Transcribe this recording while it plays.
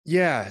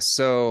Yeah,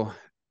 so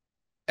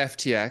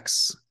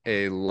FTX,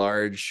 a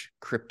large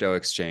crypto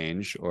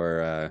exchange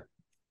or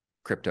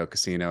crypto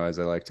casino, as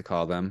I like to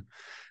call them,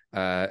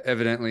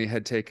 evidently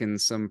had taken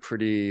some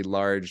pretty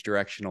large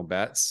directional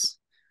bets,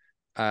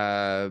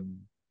 uh,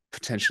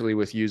 potentially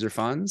with user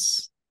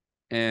funds,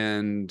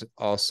 and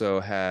also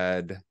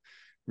had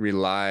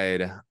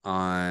relied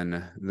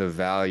on the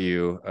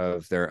value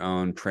of their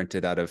own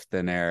printed out of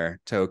thin air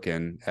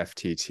token,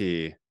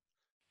 FTT.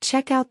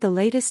 Check out the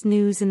latest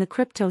news in the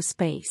crypto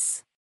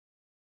space.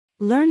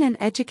 Learn and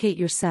educate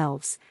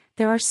yourselves.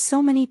 There are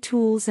so many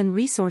tools and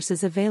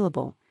resources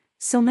available,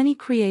 so many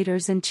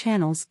creators and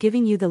channels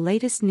giving you the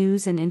latest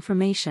news and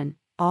information,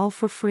 all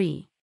for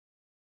free.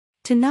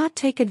 To not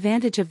take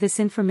advantage of this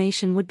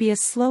information would be a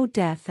slow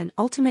death and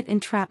ultimate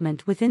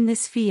entrapment within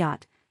this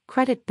fiat,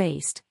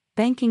 credit-based,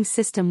 banking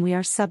system we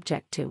are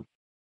subject to.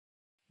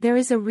 There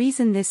is a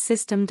reason this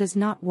system does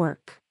not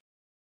work.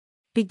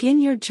 Begin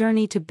your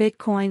journey to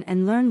Bitcoin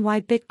and learn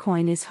why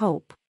Bitcoin is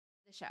hope.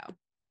 The show.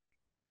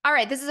 All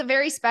right, this is a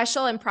very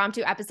special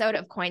impromptu episode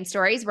of Coin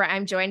Stories where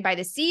I'm joined by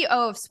the CEO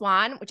of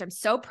Swan, which I'm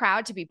so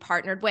proud to be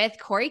partnered with,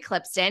 Cory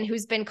Klippsten,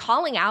 who's been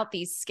calling out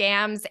these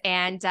scams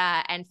and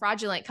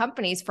fraudulent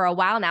companies for a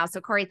while now. So,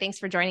 Cory, thanks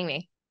for joining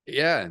me.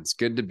 Yeah, it's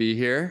good to be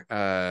here.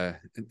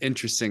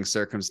 Interesting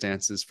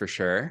circumstances for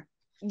sure.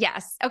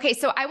 Yes. Okay.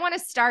 So I want to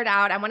start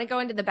out. I want to go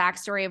into the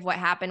backstory of what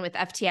happened with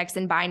FTX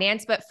and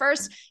Binance. But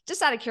first,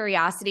 just out of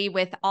curiosity,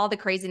 with all the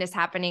craziness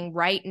happening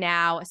right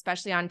now,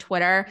 especially on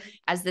Twitter,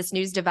 as this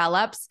news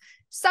develops,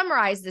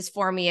 summarize this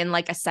for me in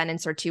like a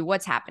sentence or two.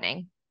 What's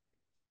happening?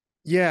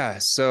 Yeah.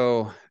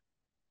 So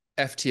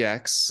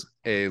FTX,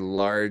 a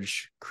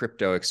large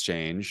crypto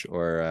exchange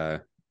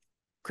or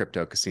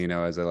crypto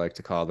casino, as I like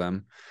to call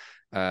them,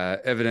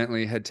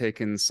 evidently had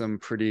taken some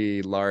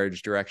pretty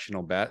large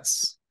directional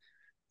bets,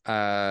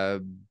 uh,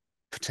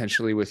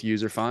 potentially with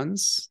user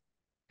funds,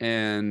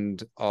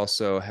 and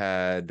also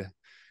had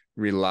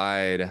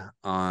relied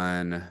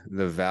on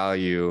the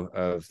value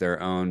of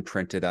their own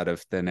printed out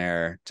of thin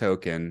air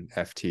token,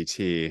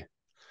 FTT,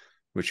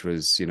 which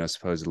was,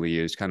 supposedly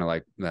used kind of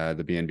like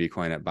the BNB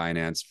coin at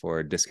Binance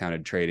for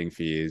discounted trading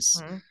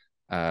fees.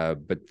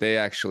 Mhm. But they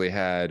actually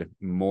had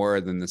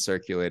more than the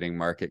circulating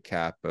market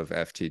cap of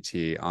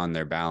FTT on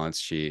their balance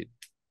sheet,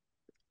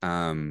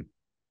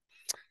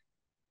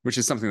 which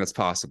is something that's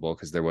possible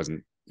because there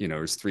wasn't, it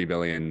was 3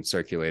 billion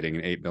circulating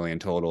and 8 billion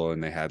total,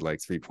 and they had like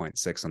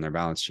 3.6 on their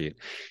balance sheet.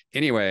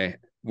 Anyway,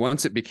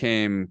 once it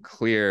became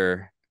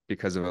clear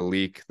because of a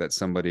leak that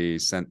somebody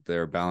sent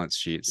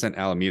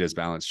Alameda's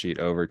balance sheet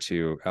over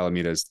to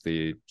Alameda's,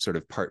 the sort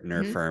of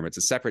partner firm. It's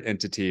a separate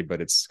entity, but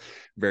it's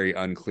very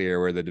unclear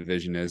where the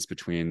division is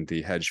between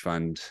the hedge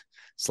fund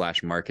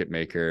 / market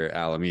maker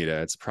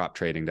Alameda. It's a prop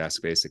trading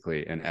desk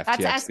basically, and FTX.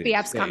 That's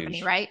SBF's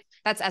company, right?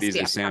 That's SBF.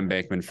 These are Sam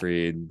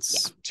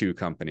Bankman-Fried's two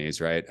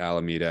companies, right?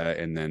 Alameda,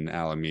 and then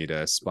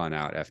Alameda spun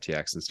out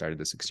FTX and started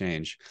this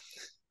exchange.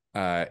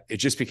 It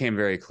just became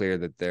very clear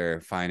that their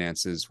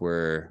finances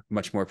were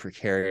much more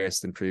precarious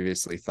than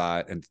previously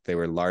thought, and they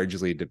were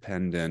largely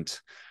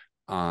dependent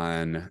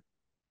on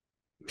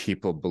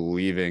people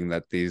believing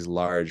that these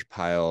large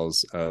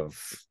piles of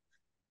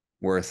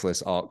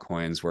worthless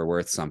altcoins were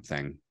worth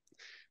something.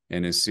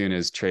 And as soon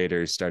as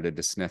traders started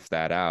to sniff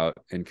that out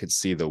and could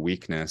see the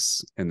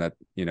weakness in that,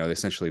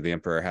 essentially the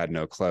emperor had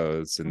no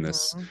clothes, and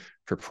this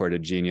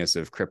purported genius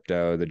of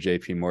crypto, the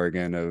JP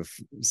Morgan of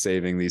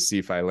saving these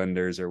CeFi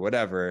lenders or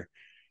whatever,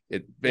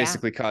 it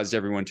basically caused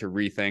everyone to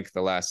rethink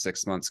the last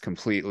 6 months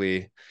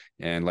completely.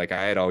 And like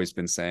I had always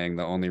been saying,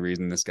 the only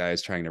reason this guy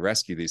is trying to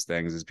rescue these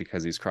things is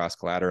because he's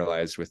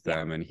cross-collateralized with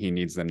them, and he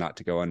needs them not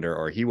to go under,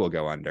 or he will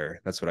go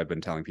under. That's what I've been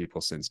telling people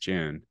since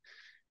June.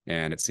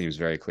 And it seems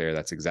very clear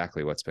that's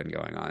exactly what's been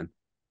going on.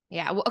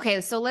 Yeah. Well, okay.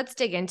 So let's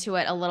dig into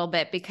it a little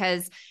bit,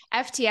 because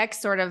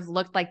FTX sort of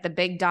looked like the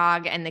big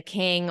dog and the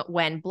king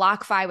when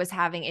BlockFi was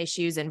having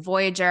issues and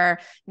Voyager.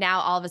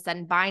 Now, all of a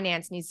sudden,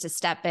 Binance needs to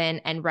step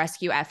in and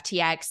rescue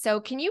FTX. So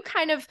can you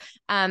kind of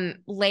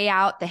lay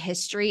out the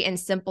history in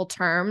simple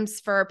terms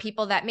for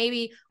people that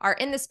maybe are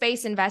in the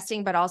space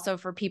investing, but also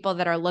for people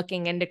that are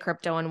looking into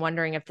crypto and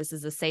wondering if this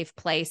is a safe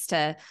place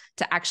to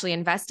actually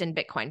invest in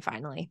Bitcoin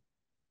finally?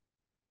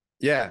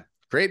 Yeah,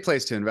 great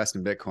place to invest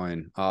in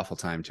Bitcoin. Awful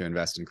time to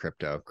invest in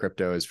crypto.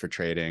 Crypto is for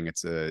trading.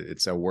 It's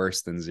a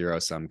worse than zero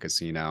sum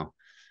casino.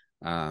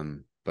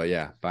 But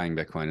yeah, buying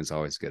Bitcoin is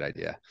always a good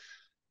idea.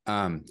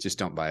 Just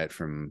don't buy it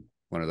from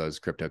one of those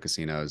crypto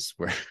casinos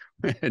where,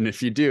 and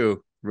if you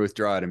do,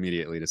 withdraw it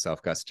immediately to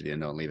self custody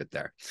and don't leave it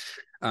there.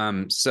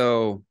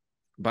 So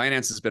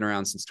Binance has been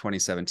around since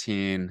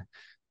 2017.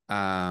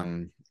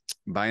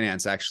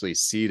 Binance actually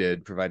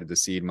provided the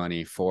seed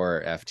money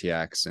for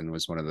FTX and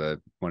was one of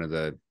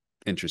the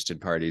interested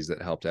parties that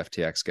helped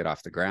FTX get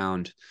off the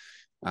ground.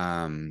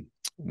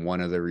 One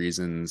of the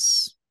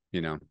reasons,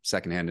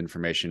 secondhand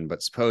information,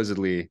 but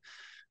supposedly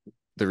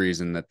the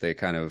reason that they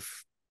kind of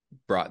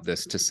brought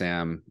this to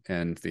Sam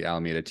and the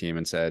Alameda team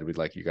and said, we'd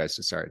like you guys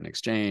to start an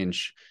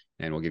exchange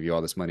and we'll give you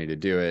all this money to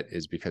do it,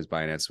 is because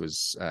Binance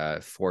was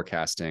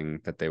forecasting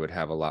that they would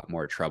have a lot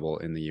more trouble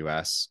in the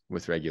US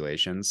with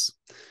regulations.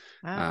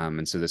 Wow.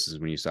 And so this is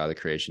when you saw the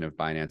creation of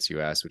Binance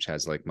US, which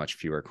has like much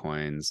fewer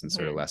coins and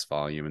sort of less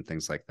volume and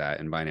things like that.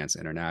 And Binance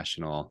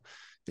International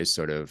is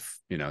sort of,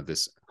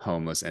 this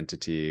homeless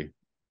entity.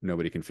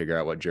 Nobody can figure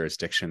out what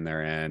jurisdiction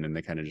they're in, and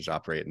they kind of just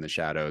operate in the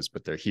shadows,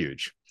 but they're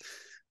huge.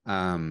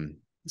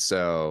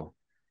 So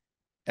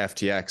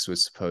FTX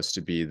was supposed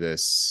to be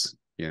this,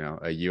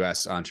 a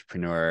US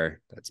entrepreneur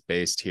that's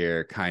based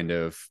here kind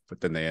of, but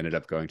then they ended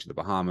up going to the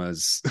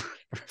Bahamas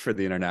for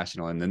the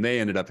international. And then they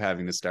ended up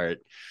having to start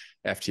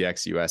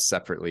FTX US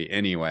separately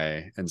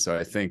anyway. And so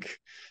I think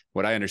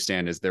what I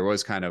understand is there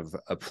was kind of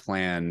a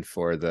plan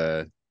for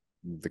the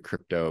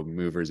crypto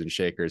movers and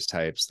shakers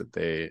types, that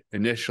they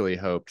initially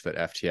hoped that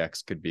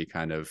FTX could be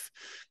kind of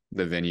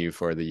the venue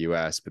for the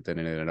US, but then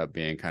it ended up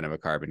being kind of a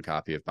carbon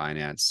copy of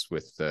Binance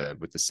with the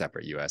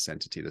separate US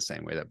entity, the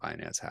same way that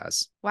Binance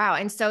has. Wow.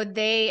 And so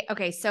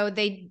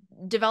they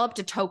developed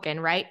a token,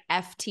 right?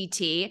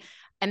 FTT.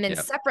 And then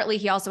separately,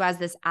 he also has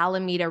this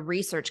Alameda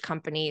research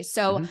company.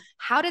 So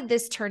how did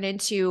this turn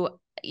into,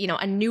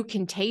 a new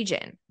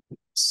contagion?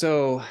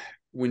 So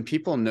when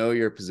people know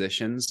your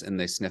positions and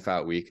they sniff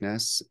out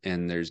weakness,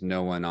 and there's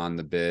no one on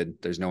the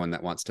bid, there's no one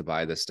that wants to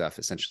buy this stuff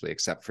essentially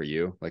except for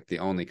you. Like the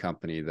only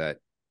company that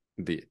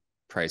the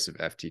price of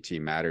FTT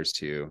matters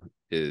to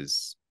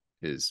is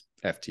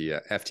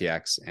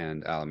FTX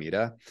and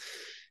Alameda.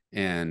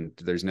 And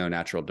there's no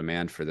natural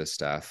demand for this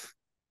stuff,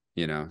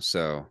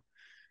 so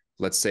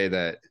let's say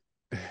that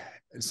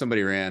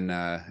somebody ran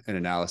an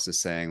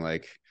analysis saying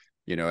like,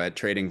 at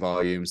trading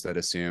volumes that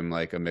assume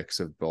like a mix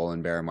of bull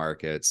and bear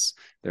markets,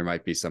 there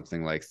might be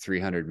something like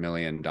 $300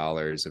 million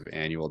of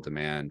annual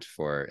demand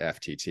for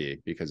FTT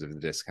because of the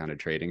discounted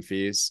trading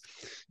fees.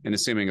 And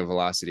assuming a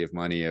velocity of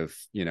money of,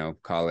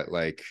 call it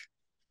like,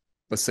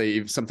 let's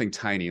say something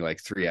tiny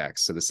like 3x.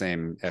 So the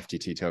same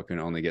FTT token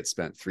only gets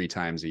spent 3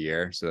 times a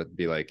year. So that'd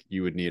be like,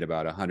 you would need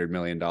about $100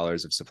 million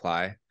of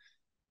supply.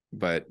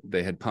 But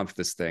they had pumped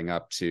this thing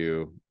up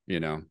to,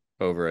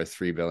 over a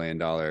 $3 billion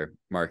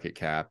market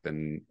cap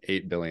and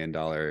 $8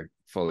 billion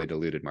fully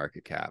diluted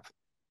market cap.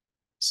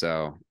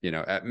 So,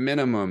 at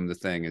minimum, the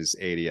thing is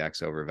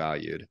 80x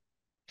overvalued.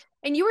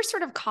 And you were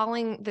sort of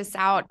calling this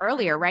out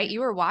earlier, right?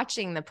 You were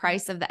watching the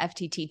price of the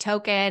FTT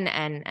token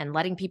and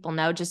letting people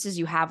know, just as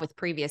you have with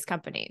previous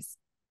companies.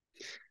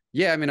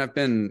 Yeah, I mean, I've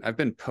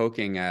been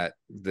poking at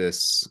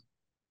this,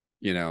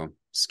 scam,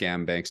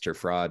 bankster,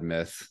 fraud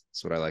myth.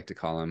 That's what I like to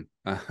call him.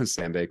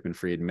 Sam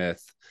Bankman-Fried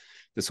myth.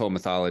 This whole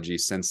mythology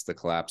since the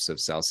collapse of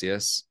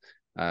Celsius,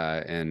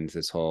 and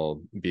this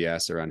whole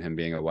BS around him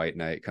being a white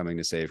knight coming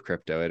to save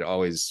crypto. It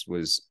always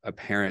was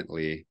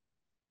apparently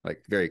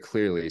like very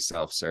clearly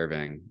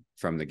self-serving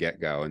from the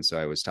get-go. And so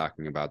I was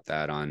talking about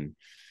that on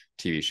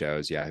TV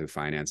shows, Yahoo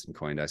Finance and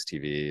CoinDesk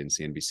TV and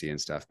CNBC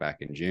and stuff back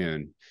in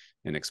June,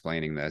 and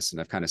explaining this.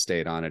 And I've kind of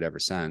stayed on it ever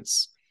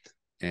since.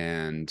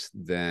 And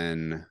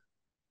then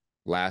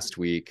last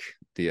week,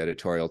 the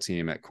editorial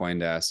team at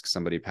CoinDesk,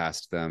 somebody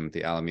passed them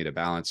the Alameda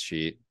balance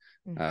sheet.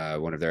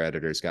 One of their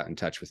editors got in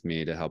touch with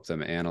me to help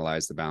them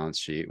analyze the balance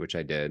sheet, which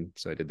I did.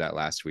 So I did that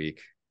last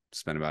week,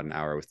 spent about an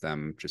hour with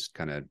them, just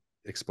kind of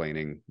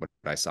explaining what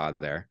I saw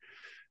there.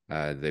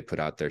 They put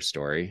out their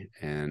story,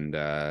 and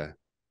the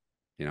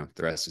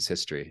rest is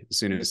history. As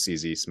soon as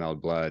CZ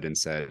smelled blood and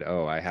said,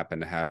 "Oh, I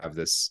happen to have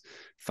this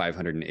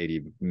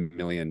 $580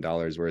 million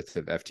worth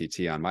of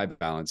FTT on my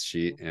balance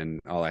sheet, and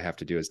all I have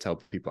to do is tell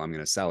people I'm going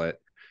to sell it,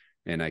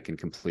 and I can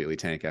completely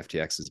tank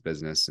FTX's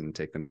business and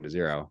take them to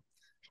zero,"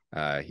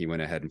 he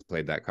went ahead and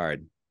played that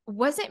card.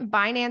 Wasn't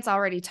Binance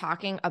already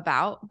talking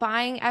about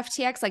buying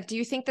FTX? Like, do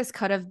you think this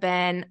could have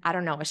been, I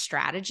don't know, a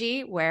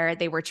strategy where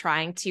they were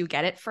trying to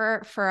get it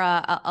for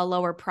a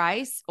lower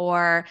price?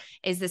 Or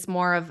is this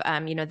more of,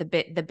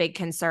 the big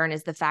concern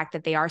is the fact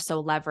that they are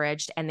so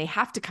leveraged and they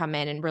have to come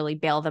in and really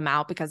bail them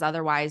out, because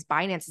otherwise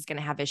Binance is going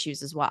to have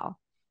issues as well?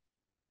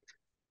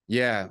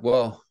 Yeah,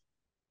 well,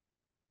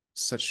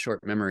 such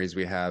short memories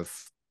we have.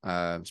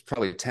 It's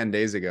probably 10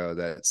 days ago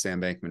that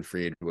Sam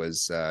Bankman-Fried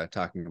was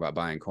talking about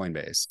buying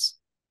Coinbase.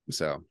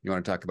 So you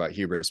want to talk about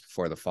hubris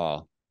before the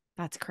fall?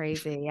 That's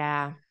crazy.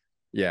 Yeah.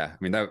 Yeah. I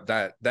mean,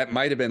 that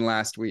might have been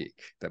last week.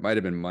 That might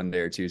have been Monday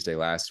or Tuesday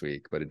last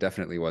week, but it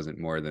definitely wasn't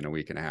more than a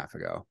week and a half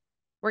ago.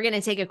 We're going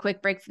to take a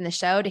quick break from the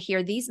show to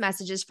hear these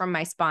messages from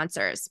my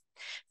sponsors.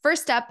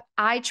 First up,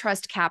 I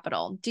Trust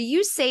Capital. Do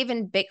you save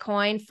in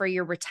Bitcoin for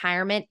your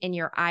retirement in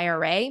your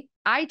IRA?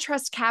 I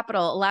Trust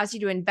Capital allows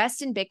you to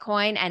invest in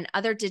Bitcoin and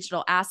other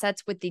digital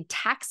assets with the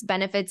tax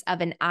benefits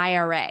of an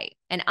IRA.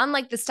 And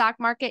unlike the stock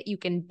market, you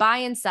can buy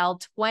and sell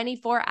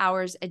 24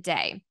 hours a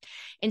day.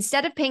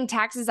 Instead of paying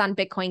taxes on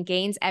Bitcoin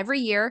gains every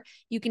year,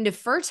 you can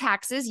defer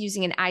taxes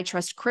using an I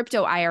Trust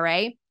Crypto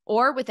IRA,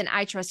 or with an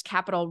I Trust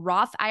Capital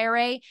Roth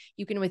IRA,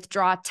 you can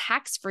withdraw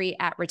tax-free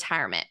at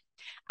retirement.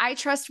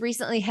 iTrust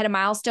recently hit a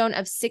milestone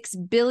of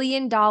 $6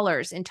 billion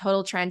in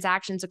total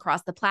transactions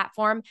across the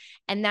platform,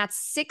 and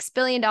that's $6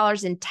 billion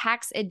in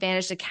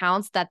tax-advantaged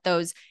accounts that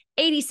those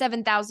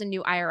 87,000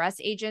 new IRS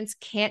agents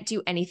can't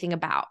do anything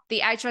about.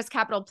 The iTrust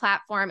Capital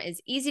platform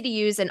is easy to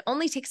use and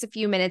only takes a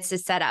few minutes to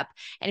set up.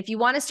 And if you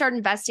want to start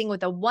investing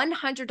with a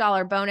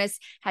 $100 bonus,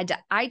 head to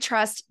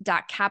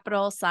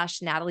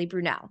itrust.capital/Natalie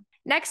Brunell.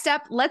 Next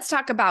up, let's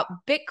talk about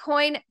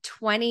Bitcoin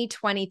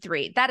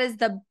 2023. That is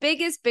the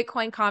biggest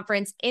Bitcoin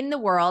conference in the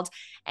world.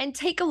 And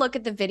take a look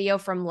at the video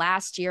from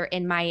last year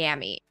in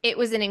Miami. It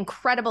was an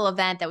incredible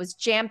event that was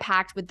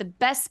jam-packed with the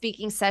best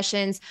speaking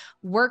sessions,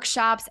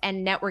 workshops,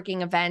 and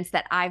networking events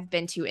that I've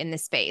been to in the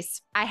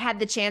space. I had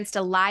the chance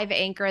to live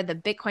anchor the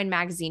Bitcoin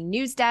Magazine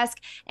news desk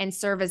and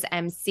serve as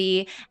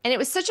MC. And it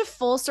was such a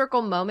full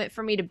circle moment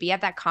for me to be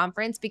at that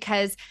conference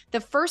because the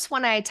first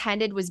one I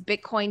attended was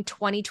Bitcoin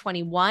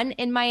 2021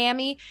 in Miami.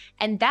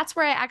 And that's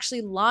where I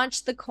actually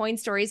launched the Coin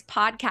Stories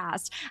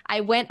podcast. I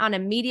went on a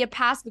media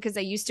pass because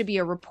I used to be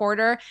a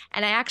reporter,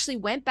 and I actually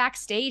went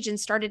backstage and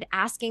started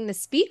asking the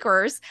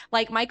speakers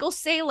like Michael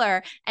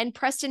Saylor and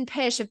Preston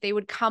Pysh if they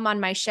would come on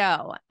my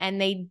show. And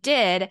they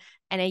did.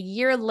 And a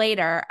year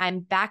later,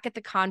 I'm back at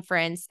the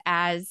conference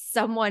as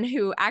someone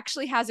who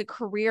actually has a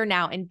career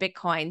now in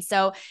Bitcoin.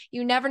 So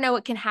you never know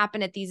what can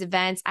happen at these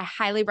events. I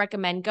highly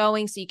recommend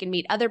going so you can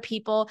meet other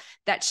people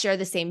that share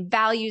the same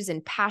values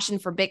and passion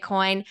for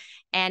Bitcoin.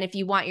 And if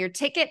you want your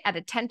ticket at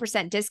a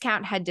 10%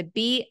 discount, head to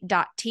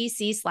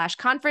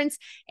b.tc/conference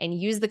and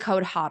use the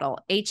code HODL,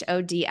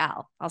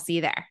 HODL. I'll see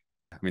you there.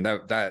 I mean,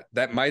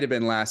 that might have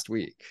been last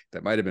week.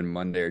 That might have been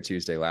Monday or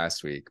Tuesday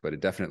last week, but it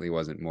definitely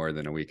wasn't more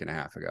than a week and a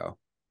half ago.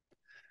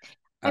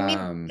 I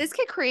mean, this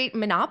could create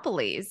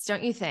monopolies,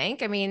 don't you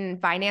think? I mean,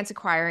 Binance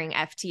acquiring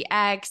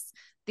FTX,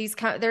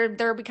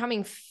 they're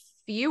becoming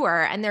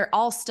fewer, and they're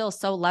all still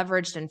so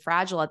leveraged and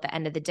fragile at the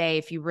end of the day.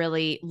 If you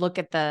really look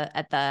at the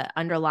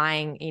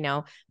underlying,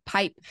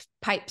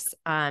 pipes,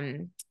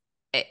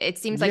 it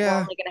seems like we're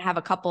only going to have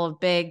a couple of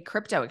big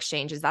crypto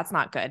exchanges. That's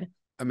not good.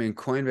 I mean,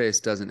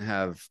 Coinbase doesn't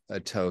have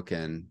a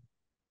token,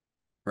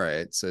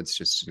 right? So it's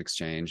just an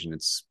exchange, and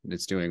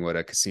it's doing what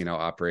a casino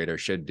operator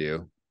should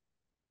do.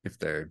 If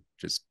they're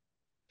just,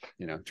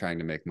 trying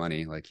to make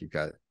money, like you've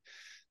got,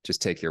 just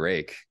take your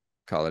rake,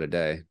 call it a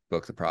day,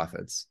 book the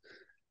profits.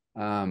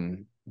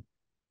 Binance,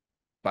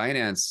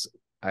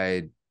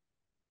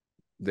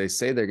 they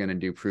say they're going to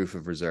do proof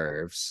of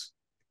reserves.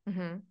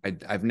 Mm-hmm.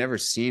 I've never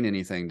seen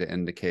anything to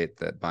indicate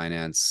that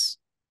Binance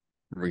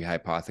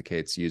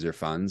rehypothecates user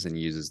funds and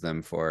uses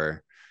them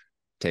for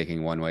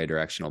taking one-way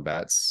directional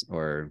bets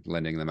or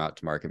lending them out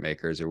to market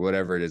makers or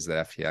whatever it is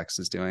that FTX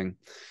is doing.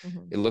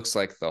 Mm-hmm. It looks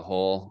like the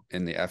hole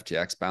in the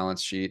FTX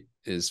balance sheet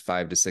is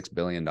 $5 to $6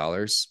 billion.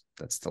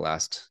 That's the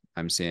last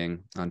I'm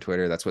seeing on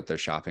Twitter. That's what they're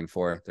shopping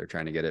for. They're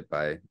trying to get it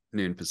by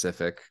noon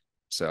Pacific.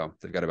 So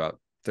they've got about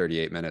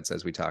 38 minutes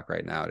as we talk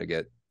right now to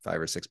get $5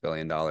 or $6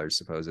 billion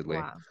supposedly.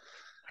 Wow.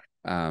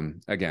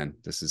 Again,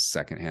 this is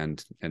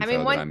secondhand info. I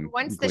mean,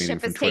 once the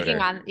ship is taking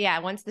on,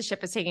 once the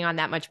ship is taking on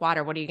that much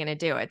water, what are you going to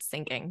do? It's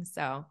sinking.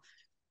 So,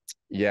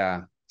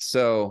 yeah.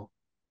 So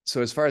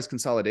as far as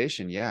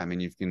consolidation, I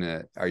mean,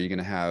 are you going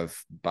to have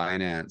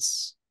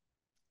Binance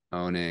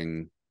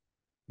owning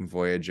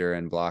Voyager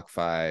and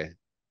BlockFi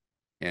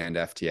and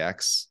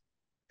FTX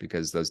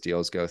because those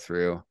deals go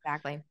through?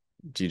 Exactly.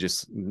 Do you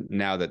just,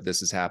 now that this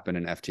has happened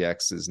and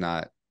FTX is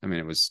not, I mean,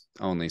 it was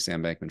only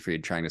Sam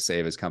Bankman-Fried trying to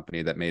save his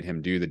company that made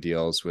him do the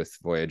deals with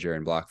Voyager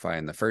and BlockFi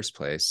in the first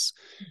place.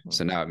 Mm-hmm.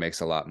 So now it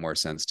makes a lot more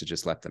sense to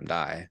just let them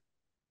die.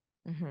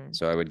 Mm-hmm.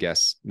 So I would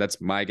guess,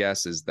 that's my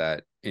guess, is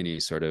that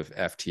any sort of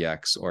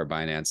FTX or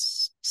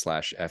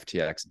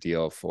Binance/FTX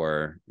deal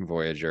for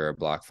Voyager or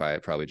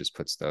BlockFi probably just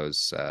puts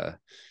those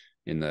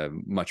in the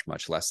much,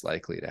 much less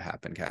likely to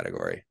happen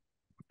category.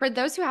 For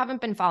those who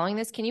haven't been following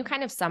this, can you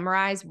kind of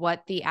summarize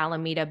what the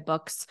Alameda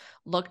books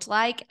looked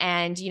like?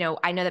 And,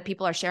 I know that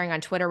people are sharing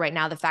on Twitter right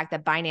now the fact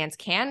that Binance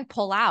can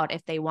pull out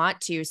if they want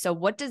to. So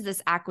what does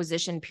this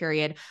acquisition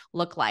period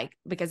look like?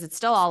 Because it's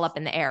still all up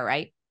in the air,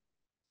 right?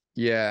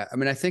 Yeah. I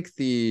mean, I think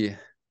the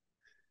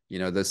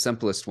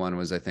simplest one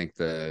was, I think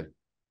the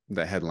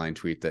headline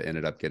tweet that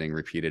ended up getting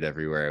repeated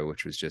everywhere,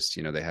 which was just,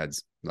 they had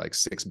like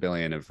 $6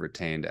 billion of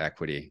retained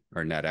equity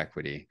or net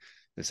equity,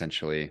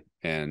 essentially,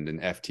 and an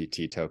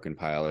FTT token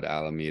pile at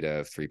Alameda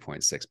of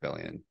 3.6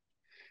 billion.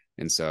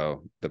 And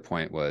so the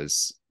point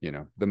was,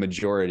 the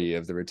majority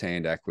of the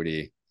retained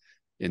equity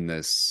in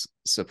this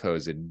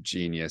supposed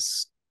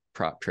genius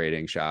prop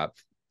trading shop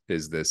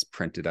is this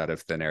printed out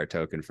of thin air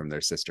token from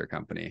their sister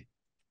company.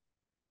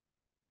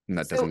 And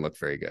that doesn't look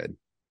very good.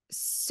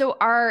 So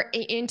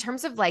in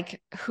terms of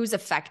like who's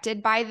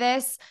affected by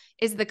this,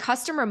 is the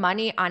customer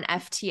money on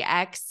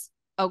FTX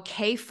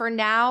okay for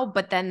now,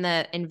 but then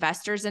the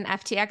investors in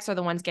FTX are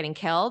the ones getting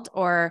killed,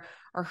 or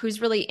who's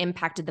really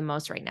impacted the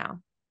most right now?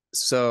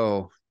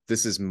 So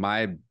this is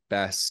my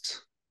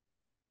best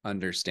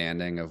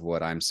understanding of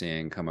what I'm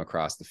seeing come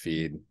across the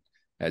feed.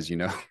 As you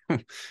know, I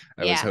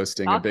was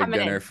hosting a big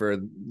dinner for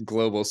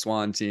Global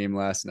Swan team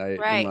last night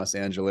in Los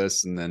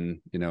Angeles, and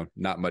then,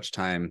 not much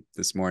time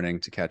this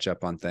morning to catch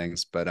up on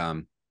things, but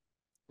I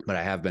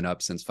have been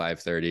up since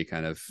 5:30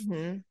 kind of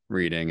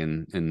reading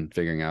and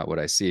figuring out what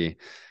I see.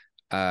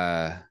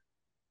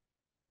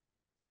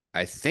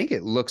 I think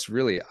it looks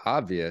really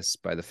obvious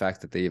by the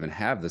fact that they even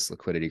have this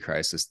liquidity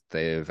crisis.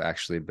 They've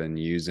actually been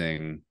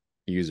using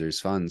users'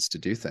 funds to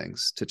do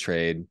things, to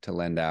trade, to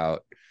lend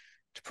out,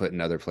 to put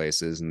in other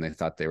places, and they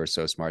thought they were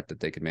so smart that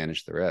they could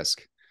manage the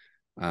risk.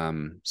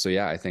 So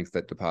yeah, I think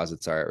that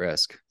deposits are at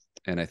risk.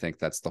 And I think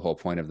that's the whole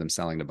point of them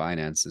selling to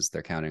Binance, is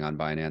they're counting on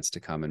Binance to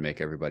come and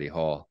make everybody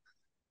whole.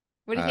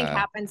 What do you think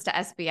happens to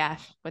SBF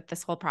with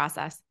this whole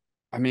process?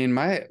 I mean,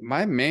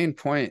 my main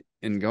point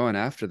in going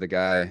after the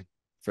guy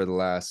for the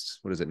last,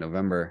 what is it,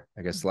 November,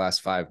 I guess the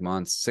last 5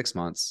 months, 6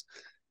 months,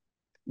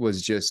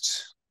 was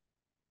just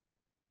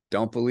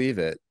don't believe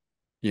it.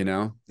 You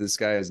know, this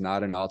guy is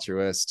not an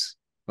altruist.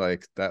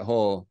 Like that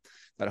whole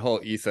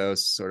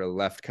ethos, sort of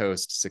left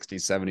coast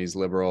 60s 70s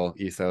liberal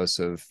ethos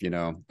of, you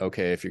know,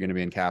 okay, if you're going to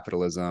be in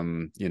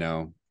capitalism, you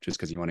know, just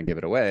because you want to give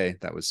it away,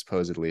 that was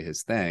supposedly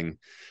his thing.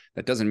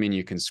 That doesn't mean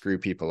you can screw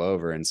people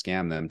over and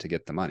scam them to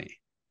get the money.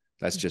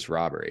 That's just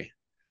robbery.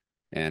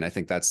 And I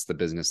think that's the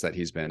business that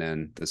he's been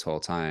in this whole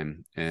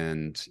time.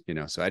 And, you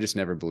know, so I just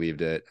never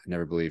believed it. I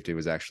never believed he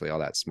was actually all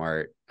that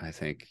smart. I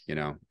think, you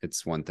know,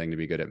 it's one thing to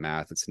be good at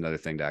math. It's another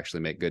thing to actually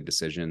make good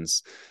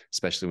decisions,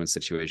 especially when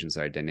situations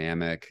are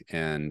dynamic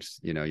and,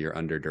 you know, you're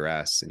under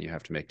duress and you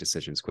have to make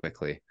decisions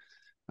quickly.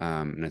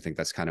 And I think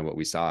that's kind of what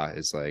we saw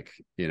is like,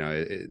 you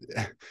know,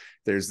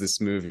 there's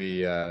this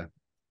movie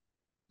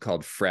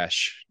called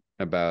Fresh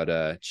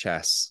about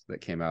chess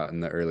that came out in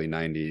the early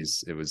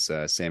 90s. It was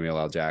Samuel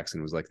L.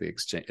 Jackson was like the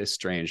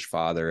estranged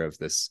father of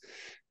this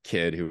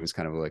kid who was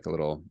kind of like a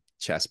little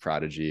chess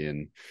prodigy,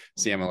 and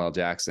Samuel L.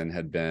 Jackson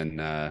had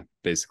been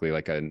basically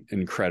like an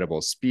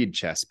incredible speed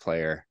chess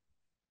player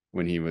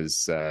when he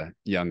was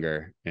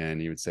younger,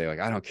 and he would say like,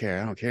 I don't care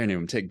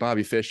anymore, take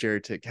Bobby Fischer,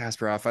 take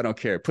Kasparov, I don't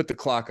care, put the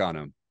clock on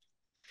him.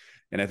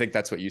 And I think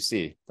that's what you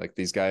see, like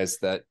these guys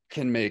that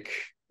can make,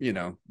 you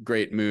know,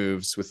 great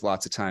moves with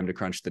lots of time to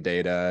crunch the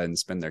data and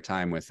spend their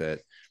time with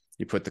it.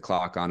 You put the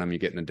clock on them, you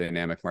get in a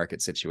dynamic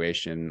market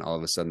situation, all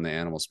of a sudden the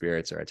animal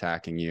spirits are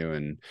attacking you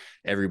and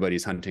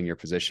everybody's hunting your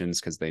positions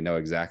because they know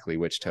exactly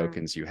which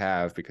tokens you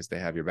have because they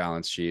have your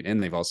balance sheet.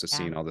 And they've also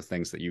seen all the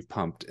things that you've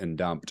pumped and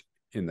dumped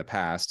in the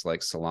past,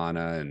 like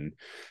Solana and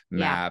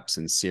Maps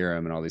and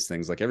Serum and all these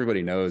things. Like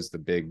everybody knows the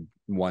big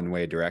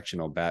one-way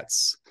directional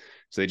bets.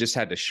 So they just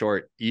had to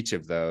short each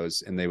of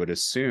those, and they would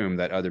assume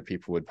that other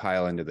people would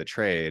pile into the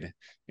trade,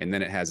 and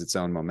then it has its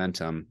own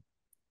momentum.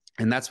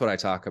 And that's what I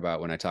talk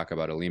about when I talk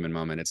about a Lehman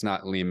moment. It's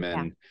not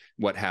Lehman,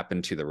 what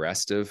happened to the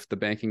rest of the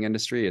banking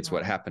industry. It's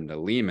what happened to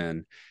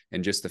Lehman,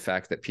 and just the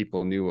fact that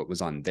people knew what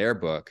was on their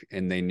book,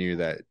 and they knew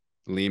that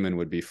Lehman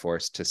would be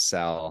forced to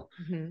sell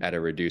at a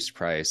reduced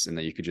price, and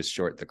that you could just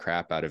short the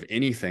crap out of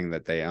anything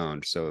that they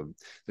owned. So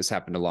this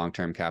happened to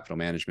long-term capital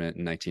management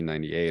in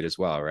 1998 as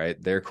well, right?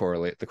 The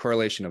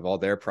correlation of all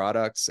their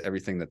products,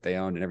 everything that they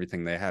owned and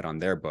everything they had on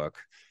their book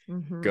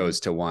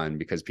goes to one,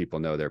 because people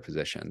know their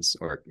positions,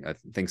 or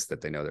thinks that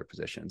they know their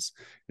positions.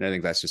 And I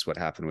think that's just what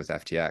happened with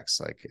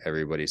FTX. Like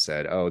everybody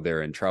said, oh,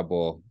 they're in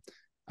trouble.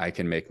 I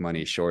can make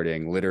money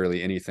shorting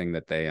literally anything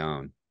that they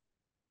own.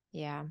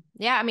 Yeah.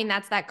 I mean,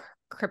 that's that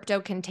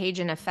crypto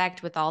contagion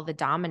effect with all the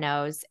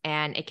dominoes,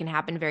 and it can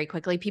happen very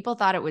quickly. People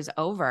thought it was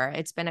over.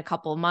 It's been a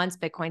couple of months.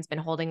 Bitcoin's been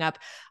holding up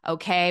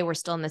okay. We're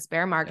still in this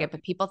bear market,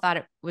 but people thought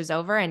it was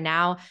over. And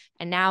now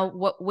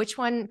which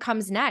one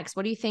comes next?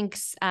 What do you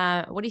think's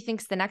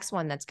the next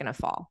one that's going to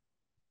fall?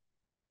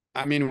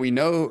 I mean, we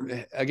know,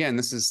 again,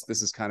 this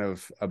is kind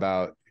of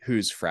about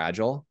who's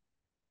fragile,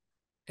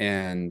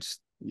 and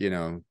you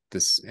know,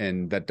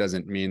 and that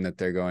doesn't mean that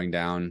they're going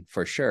down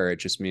for sure. It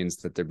just means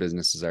that their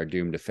businesses are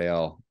doomed to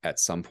fail at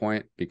some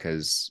point,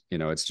 because, you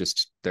know, it's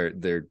just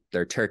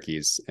they're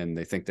turkeys, and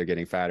they think they're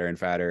getting fatter and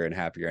fatter and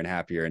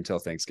happier until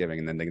Thanksgiving,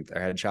 and then they get their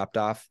head chopped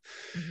off.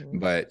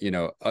 But, you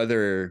know,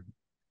 other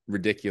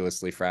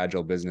ridiculously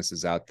fragile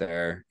businesses out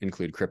there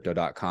include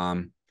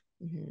crypto.com.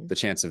 The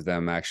chance of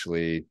them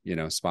actually, you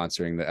know,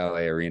 sponsoring the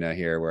LA arena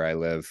here where I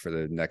live for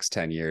the next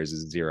 10 years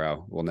is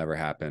zero. Will never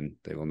happen.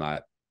 They will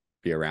not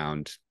be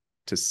around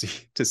to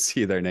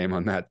see their name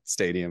on that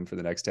stadium for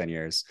the next 10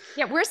 years.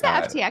 Yeah. Where's the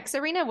FTX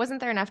arena? Wasn't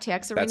there an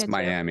FTX arena? That's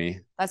Miami. Too?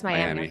 That's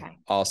Miami. Okay.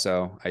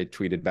 Also, I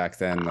tweeted back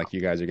then, like, you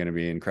guys are going to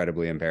be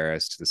incredibly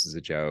embarrassed. This is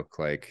a joke.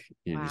 Like,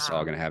 you're just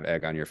all going to have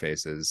egg on your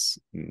faces.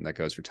 And that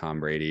goes for Tom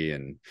Brady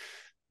and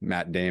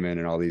Matt Damon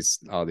and all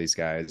these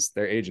guys.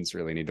 Their agents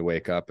really need to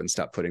wake up and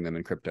stop putting them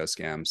in crypto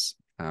scams.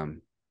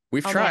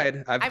 We've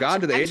tried. I've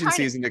gone to the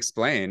agencies and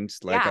explained,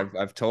 like,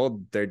 I've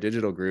told their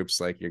digital groups,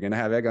 like, you're going to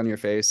have egg on your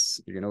face.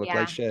 You're going to look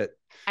like shit.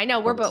 I know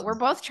we're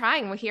both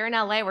trying. We're here in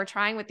LA. We're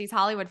trying with these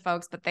Hollywood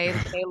folks, but they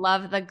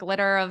love the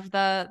glitter of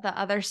the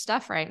other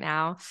stuff right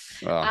now.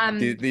 Well,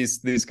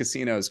 these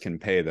casinos can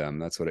pay them.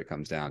 That's what it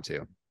comes down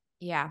to.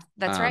 Yeah,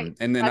 that's right.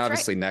 And then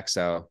obviously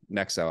Nexo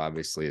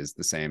obviously is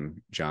the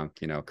same junk.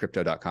 You know,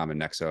 crypto.com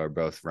and Nexo are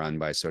both run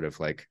by sort of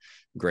like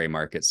gray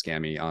market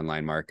scammy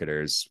online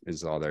marketers,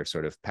 is all their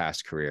sort of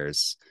past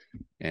careers.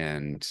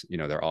 And, you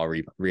know, they're all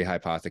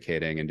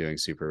rehypothecating and doing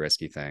super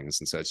risky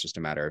things. And so it's just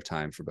a matter of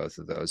time for both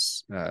of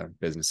those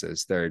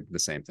businesses. They're the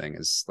same thing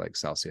as like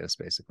Celsius,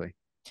 basically.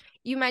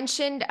 You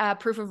mentioned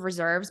proof of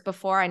reserves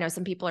before. I know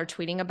some people are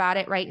tweeting about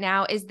it right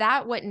now. Is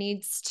that what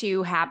needs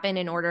to happen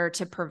in order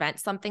to prevent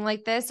something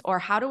like this? Or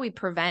how do we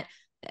prevent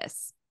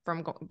this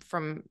from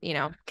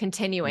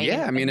continuing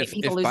Yeah, and, I mean,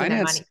 people if losing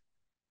their Binance, money?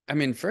 I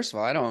mean, first of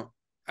all,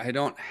 I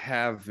don't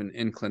have an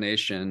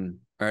inclination,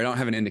 or I don't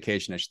have an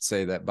indication, I should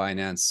say, that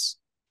Binance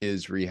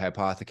is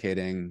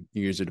rehypothecating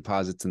user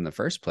deposits in the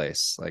first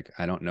place. Like,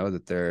 I don't know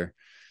that they're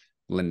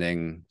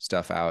lending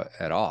stuff out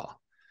at all.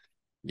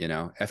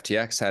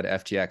 FTX had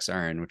FTX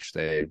Earn, which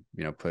they,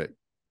 put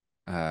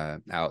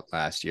out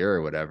last year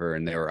or whatever,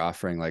 and they were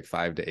offering like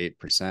 5 to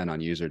 8% on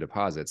user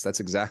deposits. That's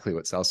exactly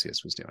what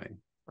Celsius was doing.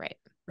 Right.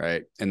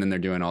 Right. And then they're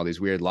doing all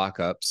these weird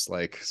lockups,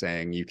 like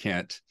saying you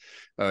can't.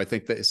 Oh, I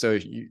think that. So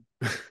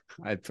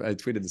I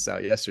tweeted this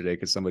out yesterday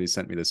because somebody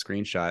sent me the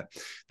screenshot.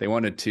 They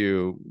wanted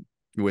to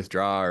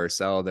withdraw or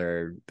sell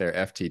their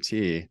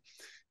FTT,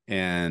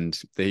 and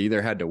they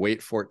either had to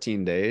wait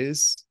 14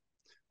 days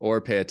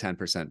or pay a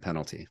 10%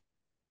 penalty.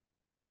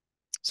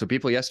 So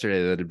people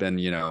yesterday that had been,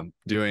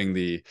 doing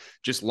the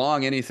just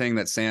long anything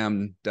that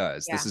Sam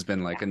does. This has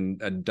been like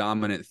a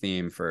dominant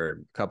theme for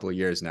a couple of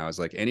years now. Is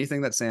like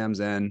anything that Sam's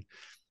in,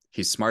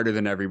 he's smarter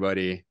than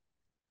everybody.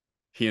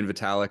 He and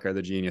Vitalik are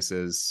the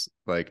geniuses.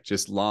 Like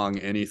just long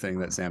anything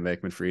that Sam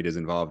Bankman-Fried is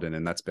involved in.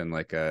 And that's been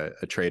like a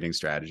trading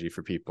strategy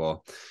for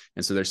people.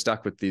 And so they're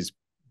stuck with these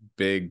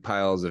big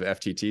piles of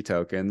FTT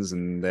tokens.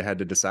 And they had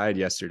to decide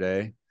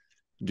yesterday,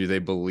 do they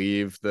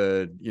believe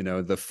the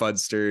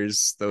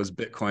fudsters, those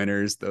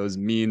Bitcoiners, those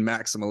mean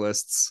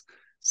maximalists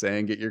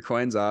saying, get your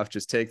coins off,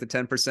 just take the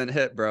 10%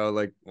 hit, bro.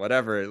 Like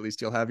whatever, at least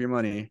you'll have your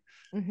money.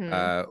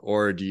 Mm-hmm.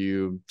 Or do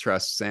you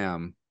trust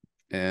Sam?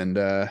 And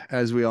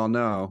as we all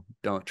know,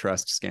 don't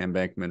trust scam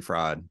Bankman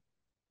fraud.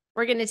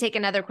 We're going to take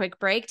another quick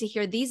break to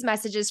hear these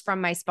messages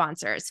from my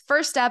sponsors.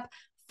 First up,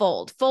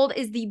 Fold. Fold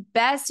is the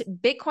best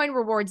Bitcoin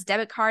rewards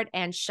debit card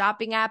and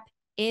shopping app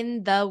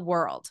in the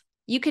world.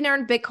 You can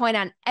earn Bitcoin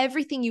on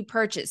everything you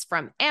purchase,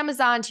 from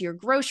Amazon to your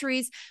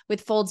groceries,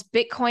 with Fold's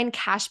Bitcoin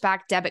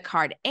cashback debit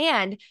card,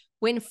 and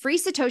win free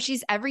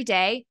Satoshis every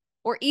day,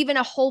 or even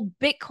a whole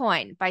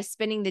Bitcoin by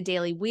spinning the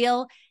daily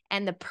wheel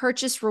and the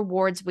purchase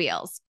rewards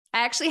wheels.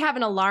 I actually have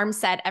an alarm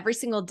set every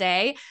single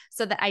day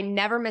so that I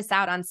never miss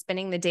out on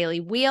spinning the daily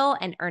wheel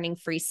and earning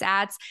free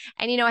sats.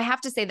 And, I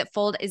have to say that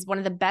Fold is one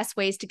of the best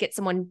ways to get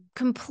someone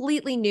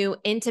completely new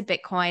into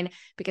Bitcoin,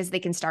 because they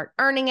can start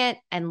earning it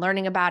and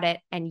learning about it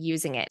and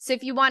using it. So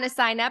if you want to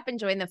sign up and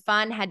join the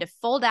fun, head to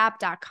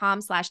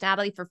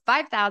foldapp.com/Natalie for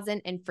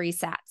 5,000 in free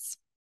sats.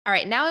 All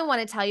right, now I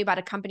want to tell you about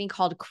a company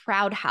called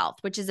Crowd Health,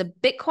 which is a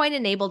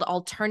Bitcoin-enabled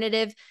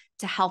alternative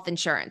to health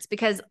insurance.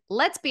 Because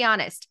let's be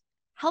honest,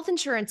 health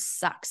insurance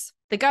sucks.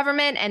 The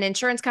government and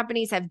insurance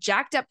companies have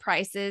jacked up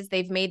prices.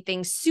 They've made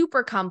things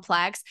super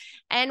complex.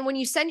 And when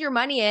you send your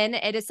money in,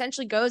 it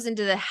essentially goes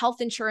into the health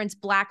insurance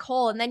black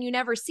hole, and then you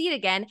never see it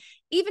again,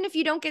 even if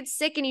you don't get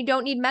sick and you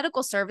don't need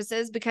medical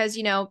services because,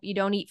 you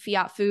don't eat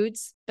fiat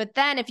foods. But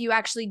then if you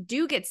actually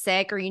do get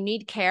sick or you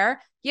need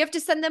care, you have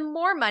to send them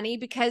more money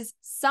because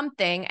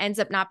something ends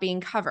up not being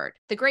covered.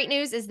 The great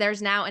news is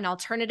there's now an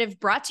alternative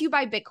brought to you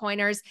by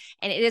Bitcoiners,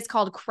 and it is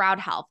called Crowd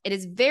Health. It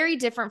is very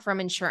different from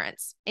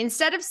insurance.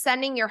 Instead of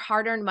sending your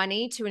hard-earned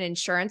money to an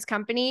insurance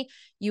company,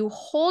 you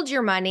hold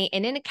your money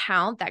in an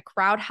account that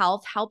Crowd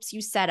Health helps you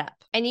set up.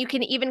 And you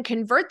can even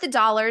convert the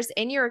dollars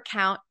in your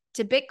account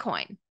to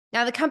Bitcoin.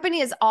 Now, the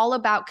company is all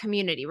about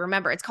community.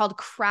 Remember, it's called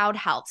Crowd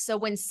Health. So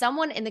when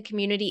someone in the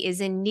community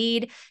is in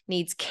need,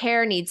 needs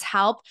care, needs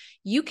help,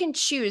 you can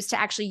choose to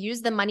actually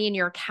use the money in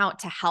your account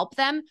to help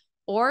them,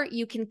 or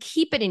you can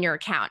keep it in your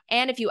account.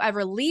 And if you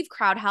ever leave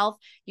Crowd Health,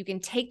 you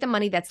can take the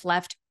money that's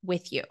left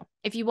with you.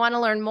 If you want to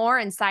learn more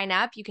and sign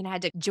up, you can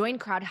head to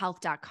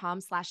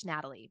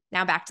joincrowdhealth.com/Natalie.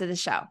 Now back to the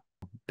show.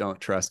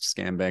 Don't trust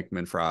scam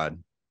Bankman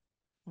fraud.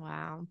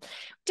 Wow.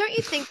 Don't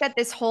you think that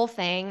this whole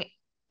thing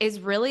is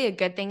really a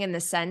good thing in the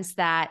sense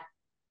that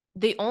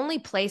the only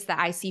place that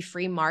I see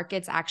free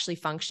markets actually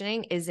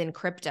functioning is in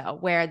crypto,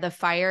 where the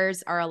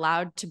fires are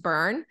allowed to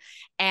burn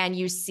and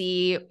you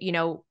see,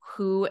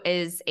 who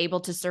is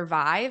able to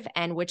survive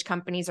and which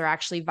companies are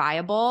actually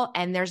viable.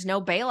 And there's no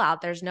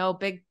bailout. There's no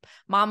big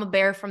mama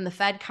bear from the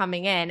Fed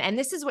coming in. And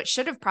this is what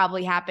should have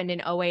probably happened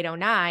in 08,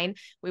 09.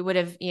 We would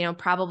have,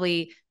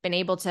 probably been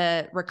able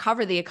to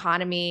recover the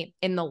economy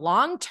in the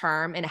long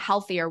term in a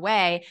healthier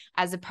way,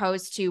 as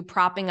opposed to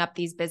propping up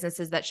these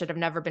businesses that should have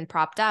never been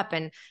propped up.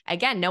 And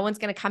again, no one's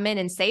going to come in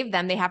and save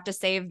them. They have to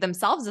save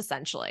themselves,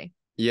 essentially.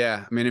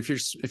 Yeah, I mean,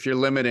 if you're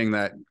limiting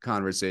that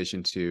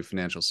conversation to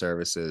financial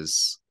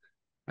services,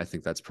 I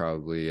think that's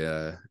probably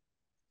a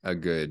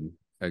good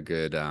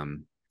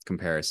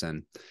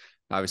comparison.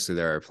 Obviously,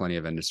 there are plenty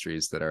of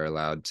industries that are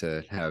allowed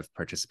to have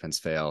participants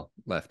fail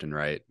left and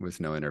right with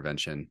no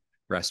intervention.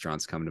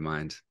 Restaurants come to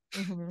mind.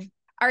 Mm-hmm.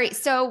 All right.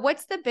 So,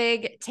 what's the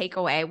big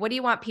takeaway? What do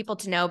you want people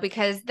to know?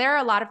 Because there are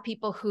a lot of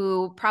people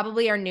who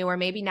probably are new or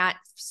maybe not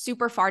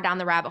super far down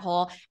the rabbit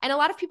hole. And a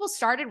lot of people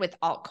started with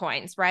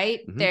altcoins,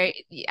 right?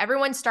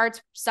 Everyone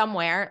starts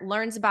somewhere,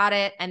 learns about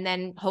it, and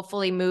then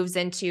hopefully moves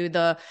into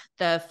the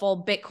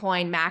full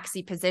Bitcoin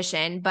maxi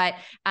position. But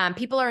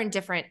people are in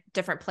different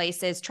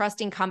places,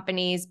 trusting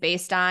companies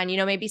based on,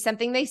 maybe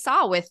something they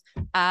saw with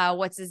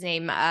what's his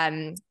name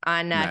on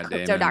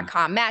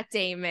crypto.com, Matt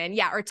Damon,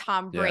 or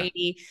Tom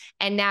Brady.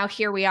 And now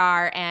here we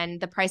are,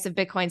 and the price of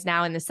Bitcoin's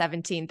now in the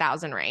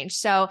 17,000 range.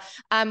 So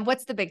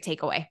what's the big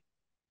takeaway?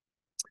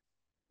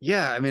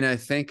 Yeah, I mean, I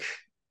think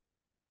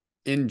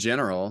in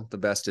general, the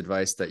best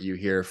advice that you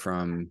hear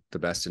from the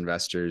best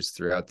investors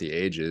throughout the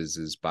ages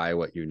is buy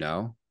what you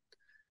know.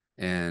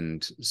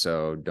 And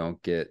so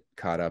don't get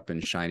caught up in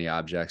shiny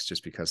objects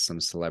just because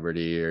some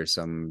celebrity or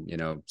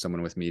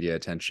someone with media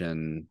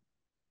attention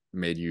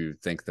made you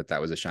think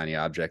that was a shiny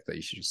object that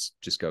you should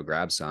just go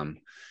grab some.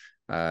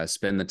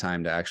 Spend the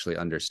time to actually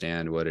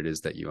understand what it is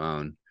that you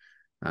own.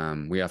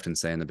 We often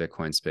say in the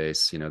Bitcoin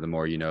space, the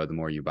more you know, the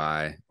more you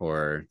buy,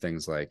 or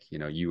things like,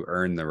 you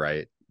earn the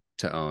right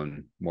to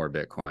own more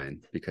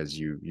Bitcoin because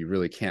you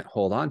really can't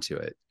hold on to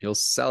it. You'll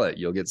sell it.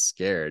 You'll get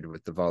scared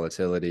with the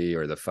volatility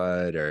or the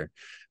FUD or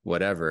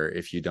whatever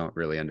if you don't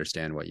really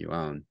understand what you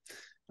own.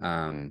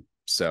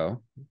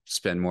 So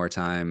spend more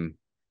time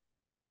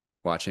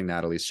watching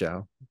Natalie's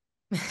show.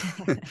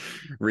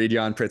 Read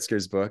Jan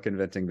Pritzker's book,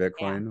 Inventing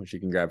Bitcoin, which you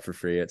can grab for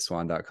free at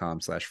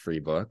swan.com/free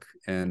book,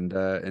 and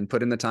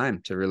put in the time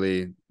to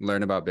really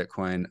learn about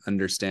Bitcoin,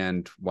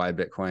 understand why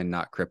Bitcoin,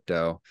 not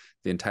crypto.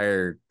 The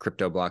entire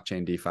crypto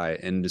blockchain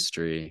DeFi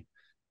industry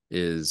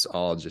is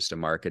all just a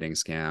marketing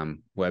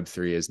scam.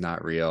 Web3 is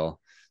not real.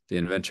 The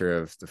inventor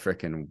of the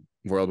frickin'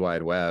 World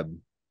Wide Web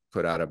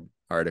put out an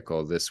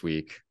article this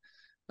week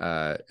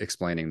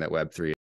explaining that Web3